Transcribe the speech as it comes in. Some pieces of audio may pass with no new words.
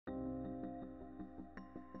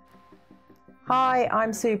Hi,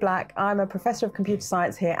 I'm Sue Black. I'm a Professor of Computer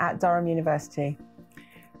Science here at Durham University.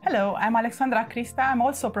 Hello, I'm Alexandra Crista. I'm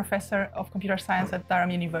also a Professor of Computer Science at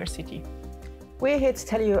Durham University. We're here to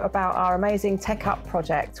tell you about our amazing TechUp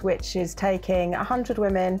project, which is taking 100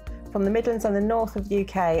 women from the Midlands and the north of the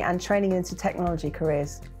UK and training into technology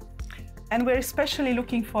careers. And we're especially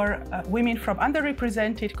looking for women from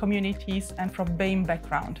underrepresented communities and from BAME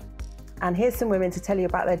background. And here's some women to tell you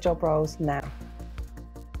about their job roles now.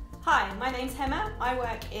 Hi, my name's Hema. I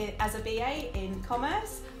work as a BA in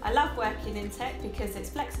commerce. I love working in tech because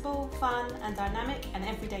it's flexible, fun and dynamic, and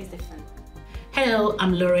every day's different. Hello,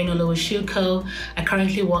 I'm Lorraine Olowoshuko. I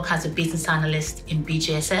currently work as a business analyst in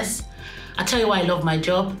BGSS. I'll tell you why I love my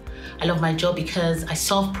job. I love my job because I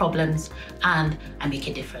solve problems and I make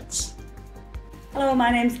a difference. Hello,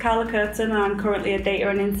 my name's Carla Curtin and I'm currently a data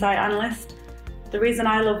and insight analyst. The reason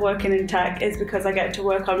I love working in tech is because I get to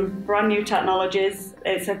work on brand new technologies.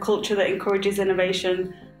 It's a culture that encourages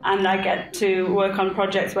innovation, and I get to work on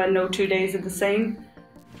projects where no 2 days are the same.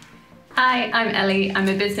 Hi, I'm Ellie. I'm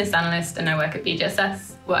a business analyst and I work at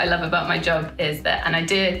BGSS. What I love about my job is that an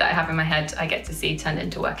idea that I have in my head I get to see turned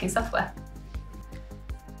into working software.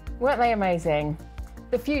 Weren't they amazing?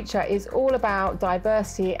 The future is all about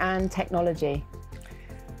diversity and technology.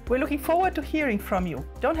 We're looking forward to hearing from you.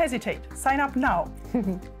 Don't hesitate. Sign up now.